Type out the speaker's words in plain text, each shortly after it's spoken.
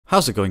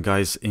How's it going,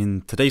 guys?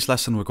 In today's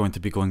lesson, we're going to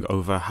be going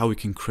over how we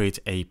can create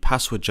a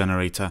password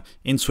generator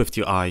in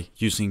SwiftUI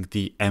using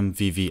the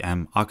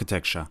MVVM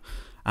architecture.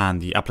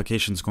 And the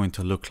application is going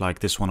to look like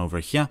this one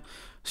over here.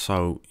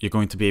 So you're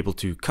going to be able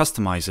to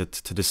customize it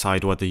to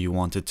decide whether you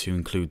want it to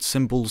include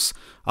symbols,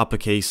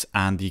 uppercase,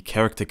 and the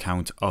character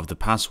count of the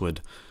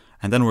password.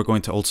 And then we're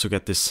going to also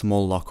get this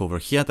small lock over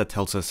here that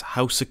tells us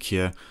how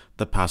secure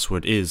the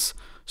password is.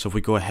 So if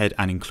we go ahead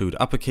and include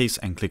uppercase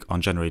and click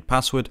on generate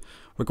password,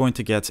 we're going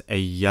to get a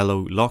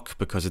yellow lock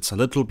because it's a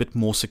little bit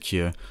more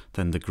secure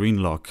than the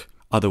green lock.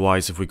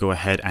 Otherwise, if we go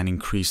ahead and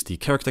increase the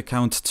character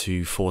count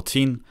to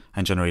 14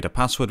 and generate a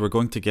password, we're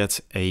going to get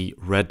a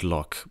red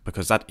lock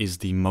because that is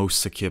the most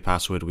secure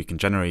password we can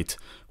generate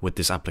with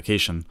this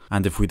application.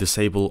 And if we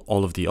disable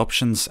all of the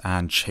options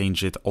and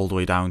change it all the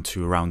way down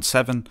to around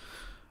 7,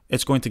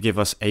 it's going to give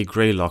us a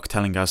gray lock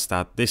telling us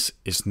that this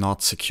is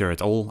not secure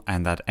at all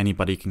and that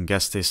anybody can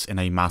guess this in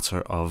a matter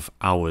of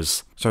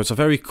hours. So it's a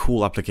very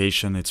cool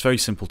application, it's very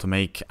simple to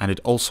make, and it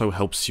also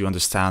helps you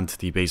understand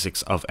the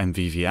basics of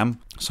MVVM.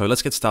 So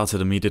let's get started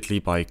immediately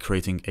by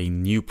creating a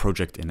new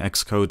project in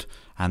Xcode,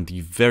 and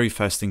the very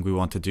first thing we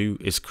want to do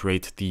is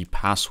create the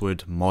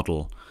password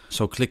model.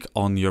 So click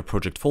on your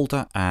project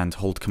folder and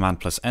hold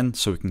Command+N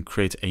so we can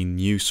create a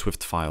new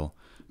Swift file.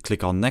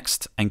 Click on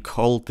Next and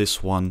call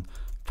this one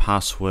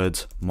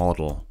password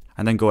model,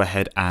 and then go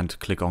ahead and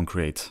click on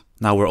create.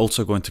 Now we're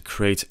also going to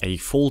create a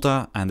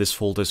folder, and this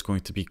folder is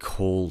going to be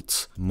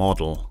called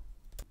model.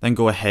 Then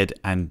go ahead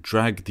and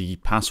drag the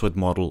password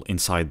model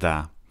inside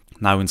there.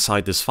 Now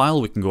inside this file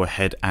we can go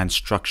ahead and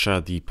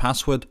structure the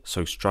password,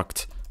 so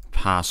struct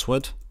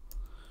password,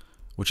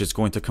 which is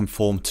going to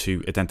conform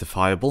to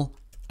identifiable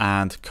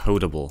and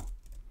codable.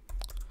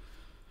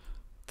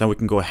 Then we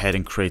can go ahead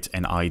and create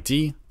an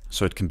ID,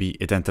 so it can be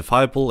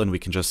identifiable and we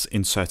can just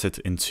insert it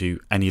into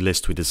any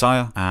list we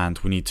desire. And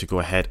we need to go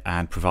ahead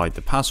and provide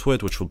the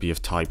password, which will be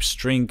of type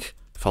string,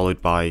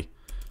 followed by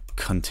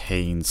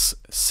contains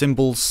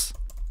symbols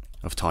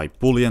of type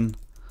Boolean,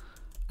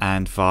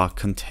 and var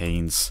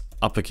contains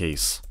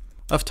uppercase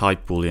of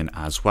type Boolean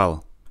as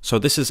well. So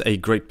this is a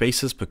great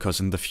basis because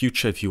in the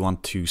future, if you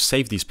want to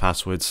save these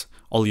passwords,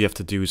 all you have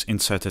to do is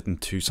insert it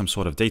into some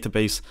sort of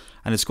database,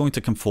 and it's going to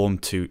conform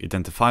to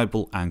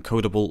identifiable and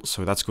codable,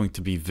 so that's going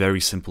to be very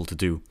simple to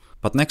do.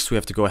 But next we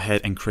have to go ahead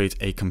and create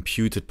a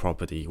computed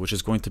property, which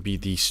is going to be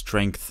the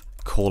strength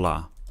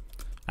caller.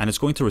 And it's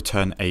going to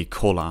return a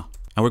caller.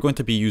 And we're going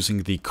to be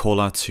using the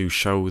caller to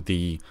show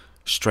the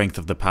strength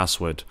of the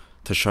password,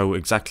 to show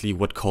exactly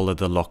what caller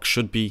the lock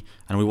should be,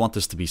 and we want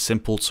this to be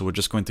simple, so we're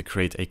just going to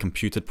create a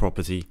computed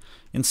property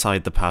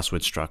inside the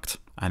password struct.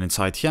 And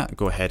inside here,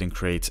 go ahead and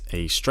create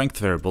a strength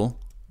variable,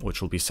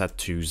 which will be set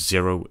to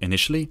 0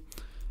 initially,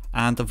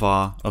 and a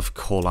var of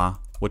caller,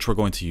 which we're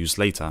going to use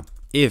later.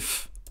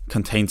 If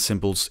contains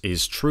symbols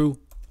is true,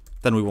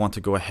 then we want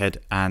to go ahead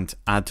and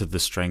add to the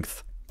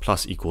strength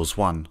plus equals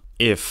 1.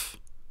 If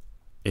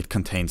it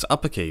contains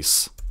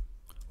uppercase,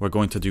 we're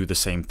going to do the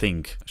same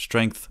thing,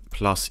 strength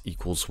plus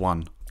equals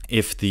 1.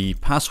 If the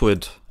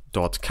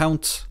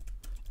password.count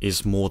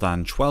is more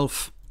than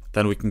 12,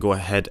 then we can go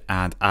ahead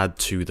and add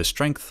to the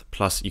strength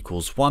plus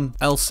equals 1.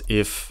 Else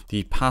if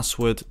the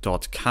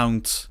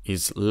password.count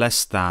is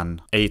less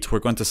than 8, we're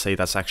going to say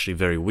that's actually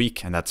very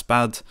weak and that's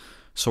bad.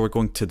 So we're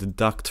going to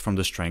deduct from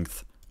the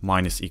strength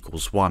minus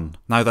equals 1.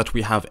 Now that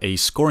we have a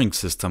scoring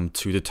system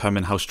to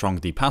determine how strong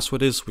the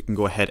password is, we can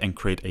go ahead and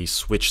create a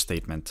switch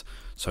statement.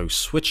 So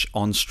switch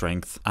on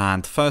strength,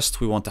 and first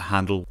we want to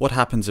handle what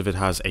happens if it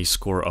has a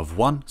score of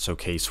 1, so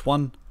case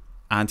 1,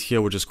 and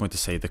here we're just going to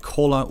say the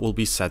caller will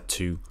be set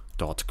to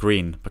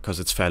 .green because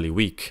it's fairly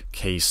weak.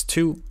 Case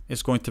 2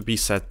 is going to be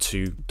set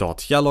to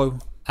 .yellow,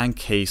 and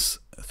case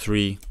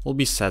 3 will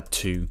be set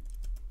to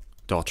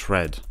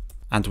 .red.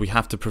 And we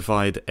have to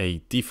provide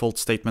a default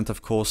statement,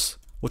 of course,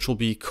 which will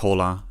be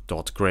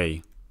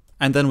caller.gray.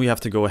 And then we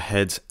have to go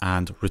ahead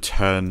and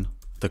return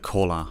the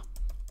caller.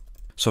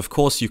 So of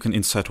course you can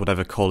insert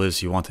whatever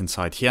callers you want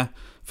inside here.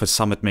 For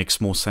some it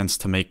makes more sense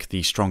to make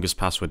the strongest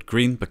password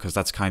green because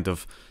that's kind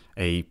of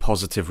a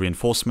positive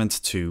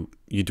reinforcement to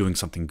you doing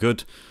something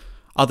good.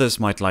 Others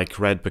might like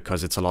red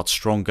because it's a lot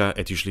stronger.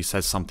 It usually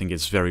says something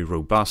is very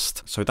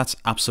robust. So that's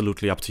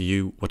absolutely up to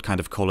you what kind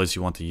of colors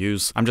you want to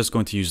use. I'm just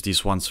going to use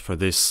these ones for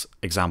this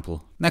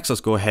example. Next,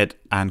 let's go ahead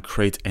and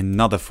create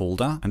another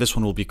folder. And this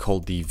one will be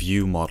called the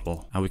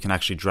ViewModel. And we can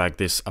actually drag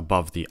this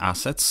above the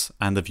assets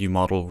and the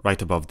ViewModel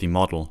right above the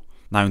model.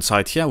 Now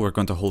inside here, we're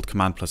going to hold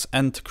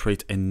Command+N to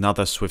create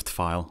another Swift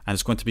file. And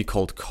it's going to be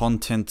called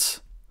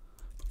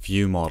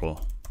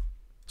ContentViewModel.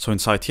 So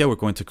inside here, we're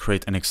going to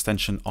create an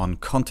extension on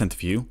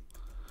ContentView.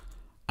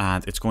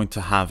 And it's going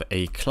to have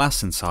a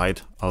class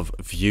inside of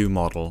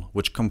ViewModel,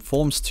 which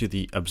conforms to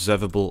the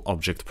Observable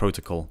Object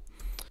Protocol.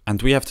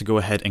 And we have to go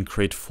ahead and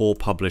create 4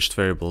 published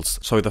variables.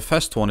 So the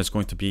first one is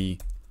going to be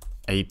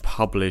a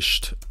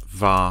published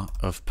var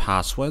of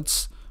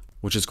passwords,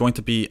 which is going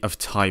to be of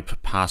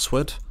type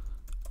password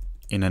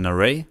in an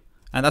array,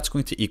 and that's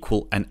going to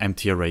equal an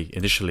empty array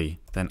initially.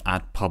 Then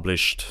add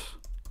published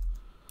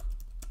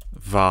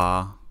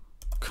var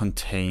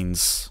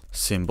contains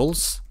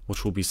symbols,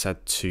 which will be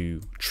set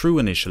to true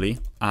initially,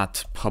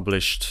 at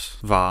published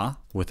var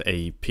with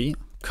a p,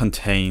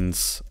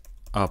 contains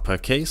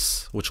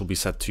uppercase, which will be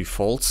set to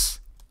false,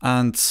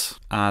 and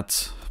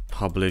at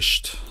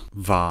published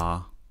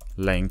var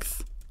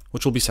length,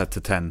 which will be set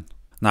to 10.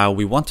 Now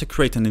we want to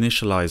create an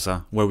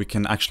initializer where we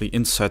can actually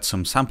insert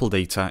some sample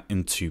data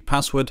into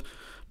password,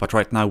 but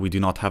right now we do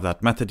not have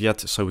that method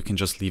yet, so we can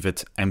just leave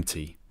it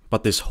empty.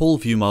 But this whole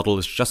view model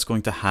is just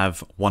going to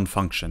have one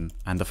function,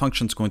 and the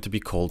function is going to be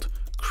called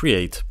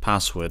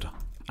createPassword.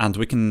 And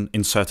we can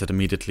insert it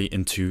immediately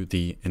into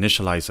the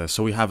initializer,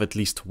 so we have at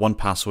least one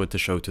password to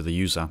show to the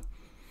user.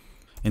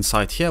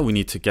 Inside here, we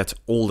need to get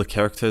all the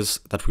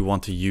characters that we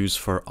want to use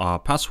for our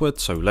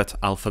password, so let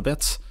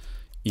alphabet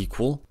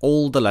equal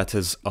all the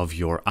letters of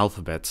your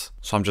alphabet.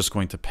 So I'm just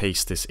going to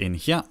paste this in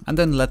here, and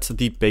then let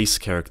the base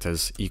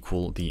characters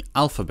equal the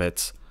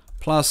alphabet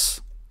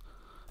plus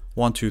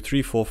 1, 2,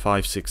 3, 4,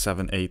 5, 6,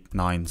 7, 8,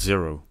 9,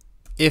 0.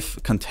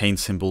 If contain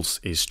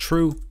symbols is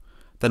true,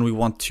 then we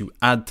want to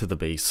add to the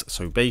base.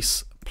 So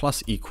base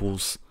plus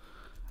equals,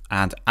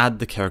 and add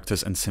the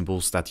characters and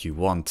symbols that you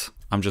want.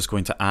 I'm just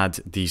going to add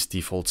these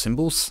default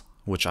symbols,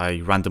 which I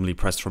randomly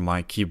pressed from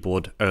my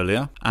keyboard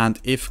earlier. And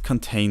if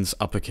contains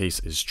uppercase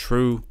is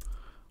true,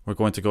 we're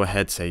going to go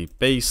ahead, say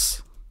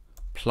base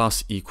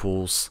plus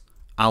equals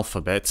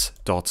alphabet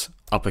dot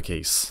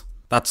uppercase.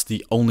 That's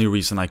the only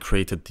reason I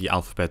created the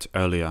alphabet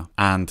earlier.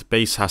 And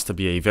base has to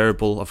be a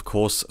variable, of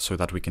course, so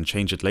that we can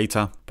change it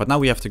later. But now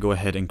we have to go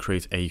ahead and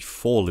create a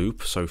for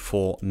loop, so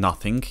for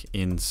nothing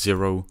in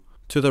 0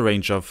 to the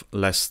range of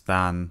less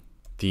than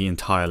the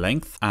entire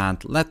length.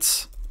 And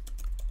let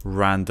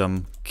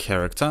random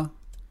character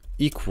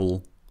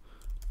equal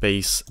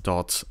base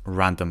dot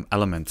random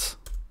element.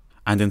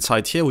 And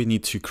inside here, we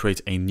need to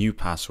create a new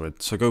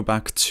password. So go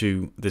back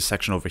to this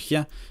section over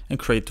here and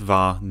create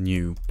var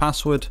new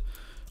password,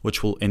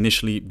 which will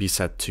initially be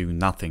set to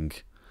nothing.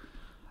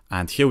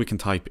 And here we can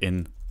type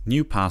in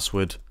new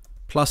password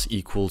plus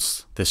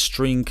equals the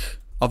string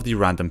of the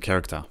random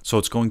character. So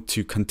it's going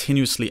to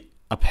continuously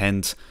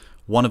append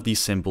one of these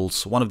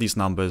symbols, one of these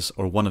numbers,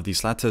 or one of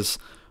these letters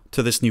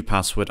to this new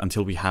password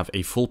until we have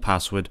a full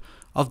password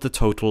of the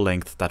total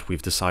length that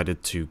we've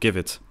decided to give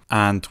it.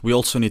 And we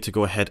also need to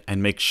go ahead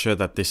and make sure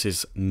that this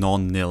is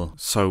non-nil.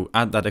 So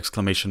add that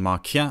exclamation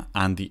mark here,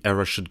 and the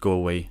error should go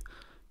away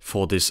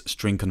for this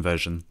string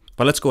conversion.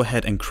 But let's go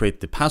ahead and create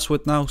the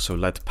password now. So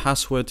let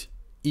password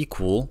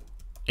equal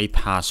a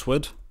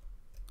password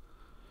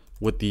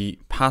with the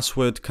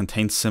password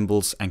contains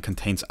symbols and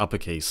contains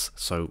uppercase.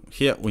 So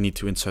here we need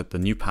to insert the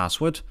new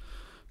password.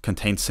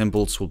 Contains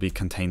symbols will be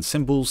contains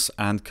symbols,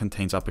 and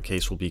contains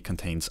uppercase will be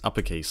contains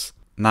uppercase.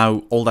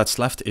 Now all that's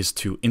left is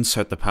to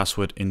insert the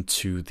password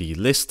into the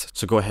list.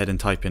 So go ahead and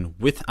type in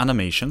with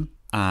animation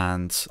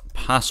and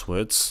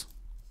passwords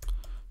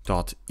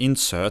dot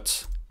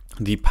insert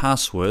the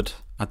password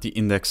at the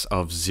index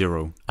of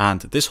 0.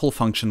 And this whole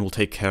function will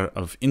take care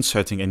of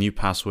inserting a new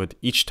password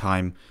each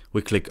time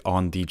we click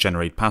on the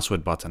generate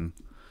password button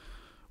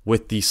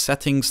with the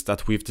settings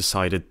that we've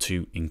decided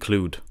to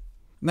include.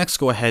 Next,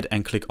 go ahead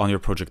and click on your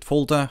project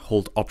folder,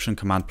 hold Option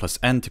Command plus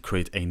N to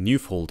create a new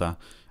folder,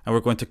 and we're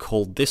going to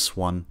call this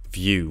one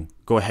View.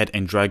 Go ahead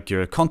and drag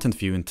your content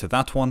view into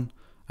that one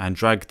and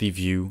drag the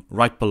view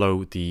right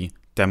below the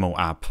demo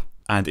app.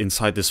 And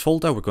inside this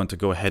folder, we're going to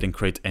go ahead and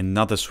create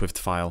another Swift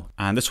file.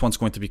 And this one's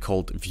going to be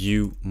called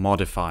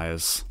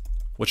ViewModifiers,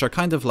 which are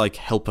kind of like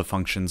helper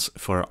functions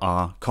for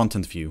our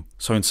content view.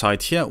 So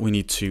inside here, we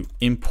need to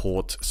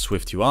import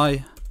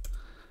SwiftUI,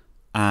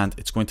 and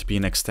it's going to be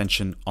an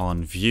extension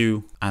on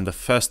view. And the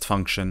first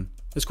function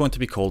is going to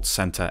be called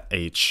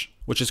centerH,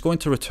 which is going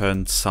to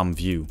return some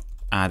view.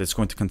 And it's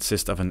going to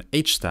consist of an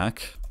H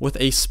stack with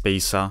a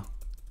spacer,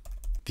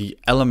 the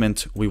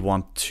element we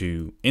want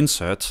to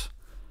insert,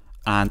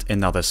 and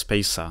another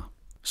spacer.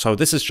 So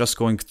this is just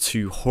going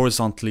to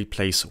horizontally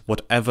place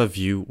whatever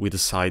view we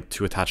decide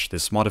to attach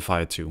this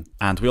modifier to.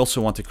 And we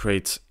also want to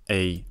create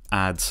a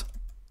add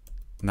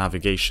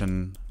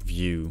navigation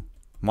view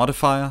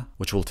modifier,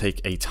 which will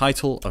take a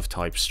title of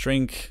type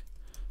string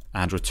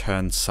and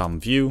return some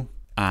view.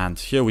 And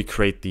here we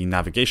create the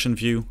navigation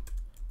view,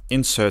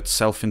 insert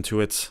self into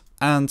it,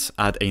 and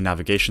add a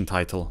navigation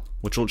title,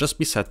 which will just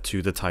be set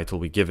to the title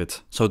we give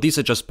it. So these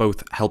are just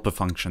both helper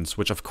functions,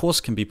 which of course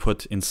can be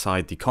put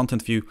inside the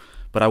content view,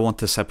 but I want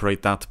to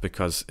separate that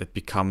because it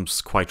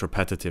becomes quite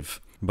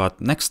repetitive. But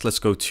next, let's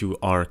go to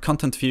our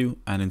content view,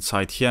 and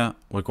inside here,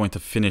 we're going to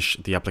finish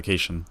the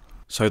application.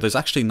 So there's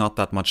actually not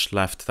that much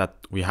left that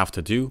we have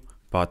to do,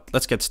 but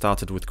let's get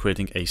started with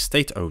creating a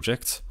state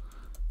object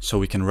so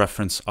we can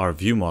reference our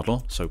view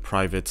model. So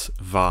private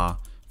var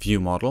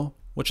view model,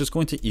 which is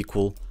going to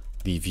equal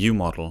the view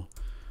model.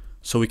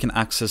 So we can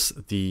access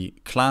the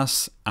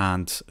class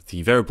and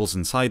the variables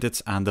inside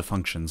it and the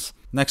functions.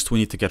 Next, we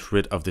need to get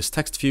rid of this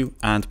text view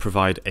and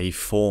provide a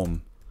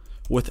form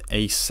with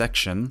a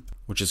section,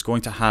 which is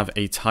going to have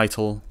a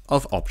title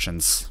of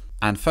options.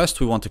 And first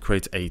we want to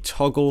create a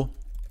toggle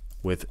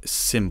with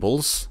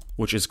symbols,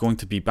 which is going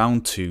to be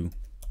bound to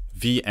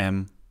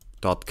VM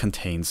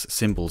VM.contains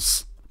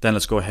symbols. Then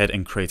let's go ahead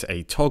and create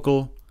a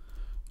toggle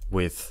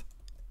with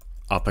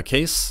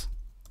uppercase,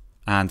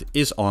 and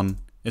isOn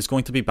is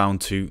going to be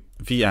bound to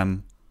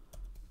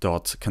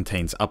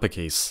VM.contains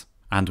uppercase.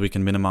 And we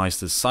can minimize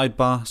this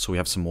sidebar so we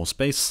have some more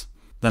space.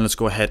 Then let's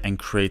go ahead and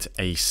create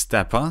a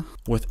stepper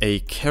with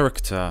a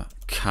character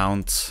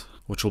count,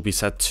 which will be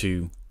set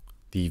to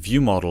the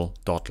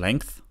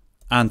ViewModel.length.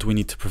 And we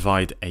need to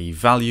provide a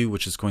value,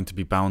 which is going to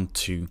be bound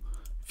to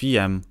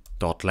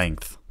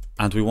VM.length.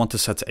 And we want to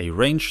set a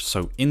range,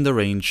 so in the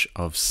range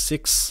of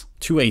 6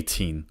 to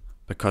 18,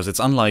 because it's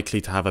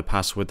unlikely to have a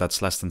password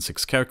that's less than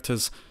 6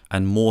 characters,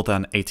 and more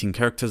than 18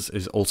 characters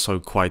is also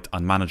quite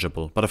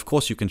unmanageable. But of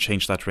course you can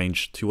change that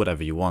range to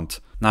whatever you want.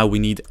 Now we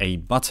need a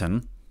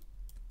button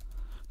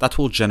that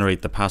will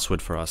generate the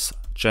password for us.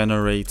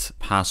 Generate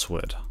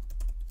password.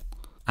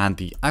 And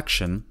the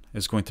action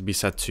is going to be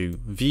set to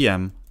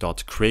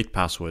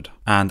vm.createPassword.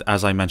 And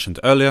as I mentioned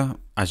earlier,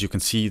 as you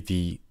can see,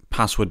 the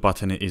password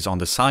button is on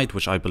the side,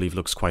 which I believe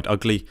looks quite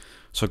ugly.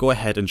 So go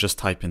ahead and just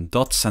type in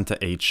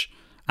 .centerH,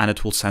 and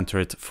it will center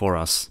it for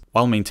us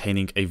while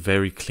maintaining a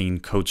very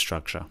clean code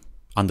structure.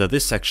 Under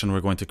this section,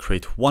 we're going to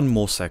create one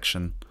more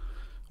section,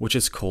 which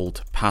is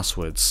called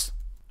passwords.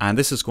 And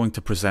this is going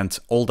to present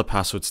all the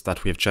passwords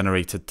that we have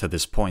generated to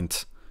this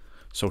point.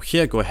 So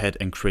here, go ahead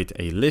and create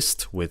a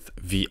list with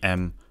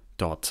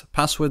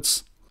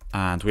vm.passwords,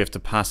 and we have to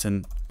pass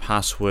in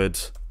password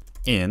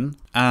in,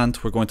 and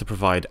we're going to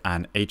provide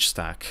an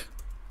hstack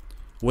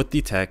with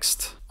the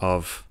text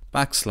of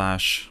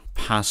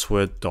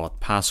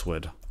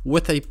 \password.password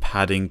with a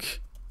padding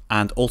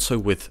and also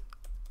with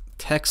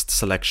text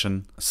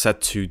selection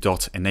set to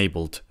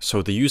 .enabled.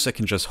 So the user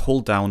can just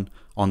hold down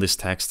on this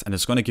text and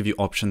it's going to give you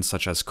options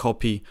such as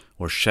copy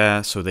or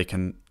share, so they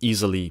can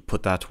easily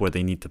put that where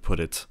they need to put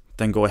it.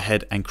 Then go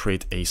ahead and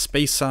create a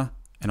spacer,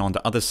 and on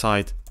the other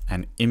side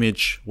an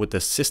image with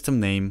the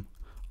system name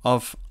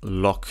of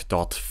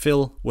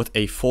lock.fill with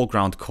a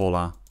foreground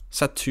caller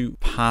set to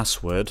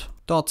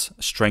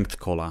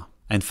password.strengthCaller.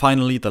 And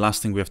finally, the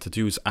last thing we have to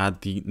do is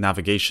add the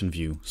navigation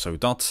view. So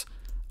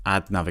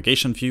add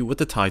navigation view with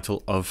the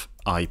title of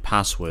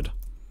iPassword.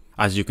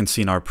 As you can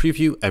see in our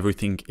preview,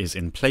 everything is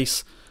in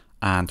place,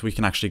 and we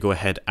can actually go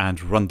ahead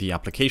and run the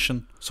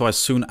application. So as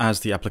soon as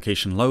the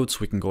application loads,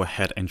 we can go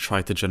ahead and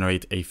try to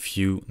generate a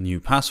few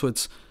new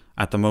passwords.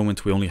 At the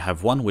moment, we only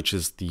have one, which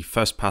is the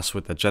first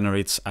password that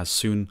generates as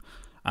soon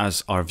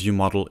as our view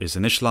model is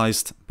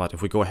initialized. But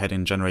if we go ahead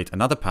and generate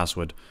another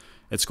password,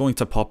 it's going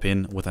to pop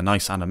in with a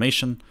nice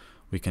animation.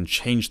 We can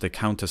change the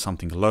count to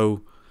something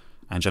low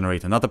and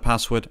generate another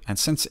password. And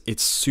since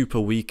it's super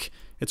weak,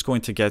 it's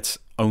going to get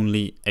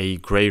only a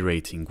gray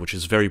rating, which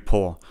is very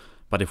poor.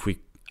 But if we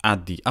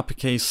add the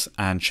uppercase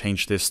and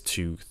change this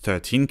to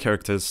 13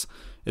 characters,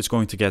 it's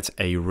going to get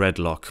a red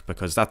lock,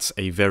 because that's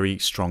a very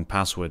strong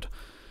password.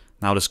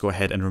 Now let's go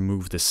ahead and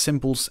remove the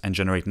symbols and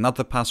generate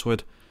another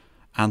password.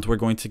 And we're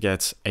going to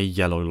get a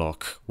yellow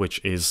lock,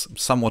 which is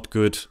somewhat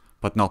good,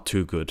 but not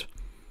too good.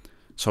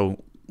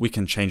 So we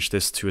can change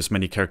this to as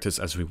many characters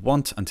as we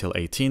want until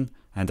 18,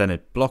 and then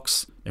it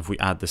blocks. If we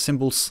add the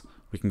symbols,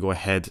 we can go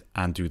ahead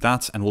and do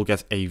that, and we'll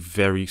get a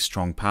very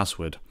strong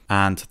password.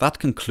 And that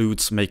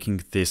concludes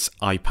making this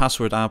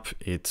iPassword app.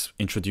 It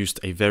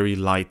introduced a very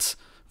light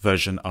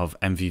version of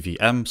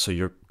MVVM, so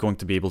you're going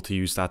to be able to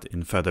use that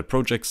in further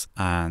projects.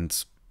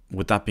 And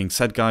with that being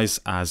said, guys,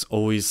 as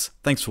always,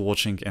 thanks for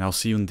watching, and I'll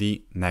see you in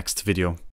the next video.